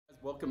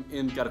Welcome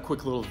in. Got a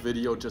quick little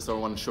video just so I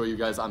want to show you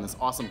guys on this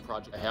awesome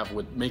project I have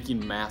with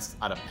making masks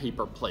out of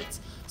paper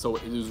plates. So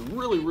it is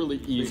really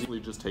easy.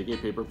 Just take a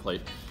paper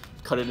plate,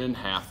 cut it in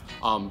half.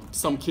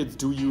 Some kids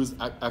do use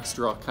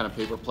extra kind of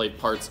paper plate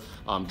parts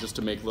just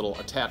to make little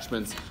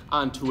attachments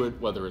onto it,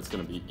 whether it's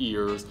going to be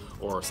ears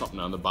or something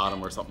on the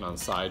bottom or something on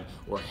the side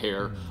or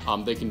hair.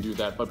 They can do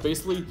that, but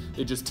basically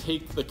they just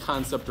take the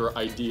concept or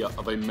idea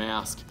of a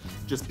mask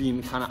just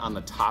being kind of on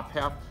the top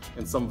half,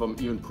 and some of them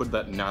even put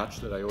that notch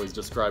that I always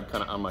describe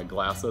kind of on my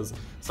glasses.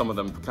 Some of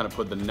them kind of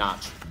put the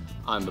notch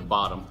on the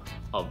bottom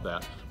of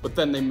that. But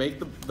then they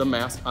make the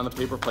mask on the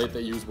paper plate.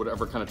 They use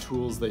whatever kind of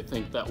tools they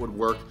think that would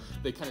work.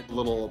 They kind of do a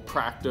little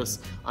practice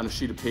on a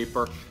sheet of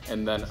paper,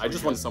 and then I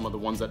just want some of the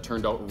ones that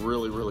turned out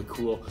really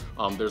cool.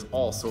 There's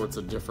all sorts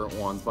of different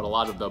ones, but a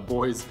lot of the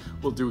boys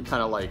will do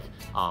kind of like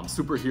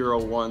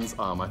superhero ones.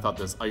 I thought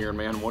this Iron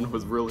Man one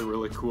was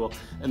really cool,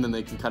 and then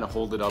they can kind of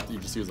hold it up. You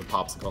just use a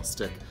popsicle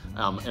stick,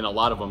 and a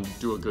lot of them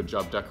do a good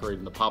job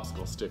decorating the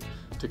popsicle stick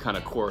to kind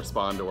of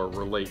correspond or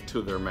relate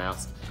to their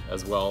mask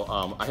as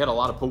well. I had a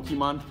lot of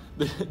Pokemon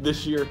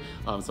this year,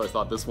 so I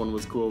thought this one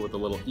was cool with the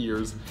little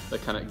ears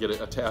that kind of get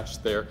it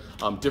attached there.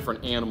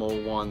 Different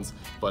animal ones,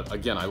 but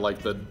again, I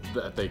like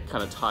that they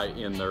kind of tie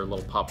in their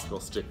little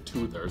popsicle stick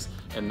to theirs,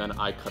 and then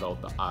I cut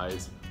out the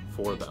eyes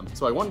for them.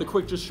 So I wanted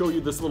to just show you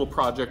this little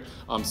project.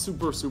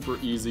 Super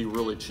easy,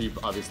 really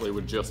cheap, obviously,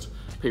 with just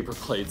paper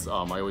plates.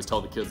 I always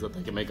tell the kids that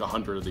they can make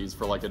 100 of these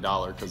for like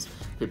 $1, because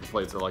paper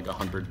plates are like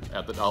 100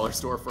 at the dollar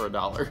store for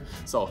 $1.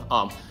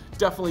 So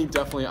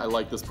definitely I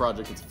like this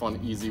project. It's a fun,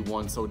 easy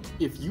one. So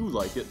if you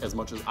like it as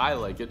much as I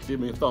like it, give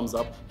me a thumbs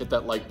up, hit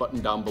that like button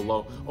down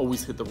below.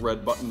 Always hit the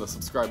red button, the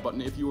subscribe button.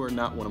 If you are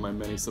not one of my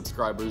many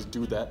subscribers,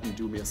 do that and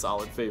do me a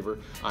solid favor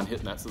on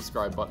hitting that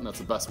subscribe button. That's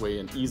the best way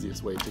and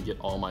easiest way to get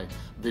all my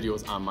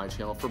videos on my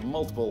channel for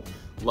multiple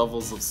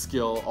levels of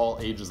skill. All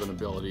ages and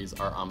abilities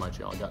are on my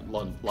channel. I got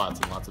lots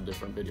and lots of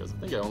different videos.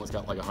 I think I almost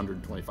got like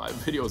 125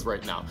 videos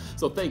right now.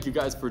 So thank you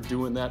guys for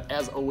doing that.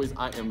 As always,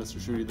 I am Mr.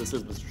 Schuette. This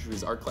is Mr.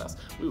 Schuette's Art Class.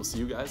 We will see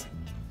you guys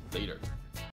later.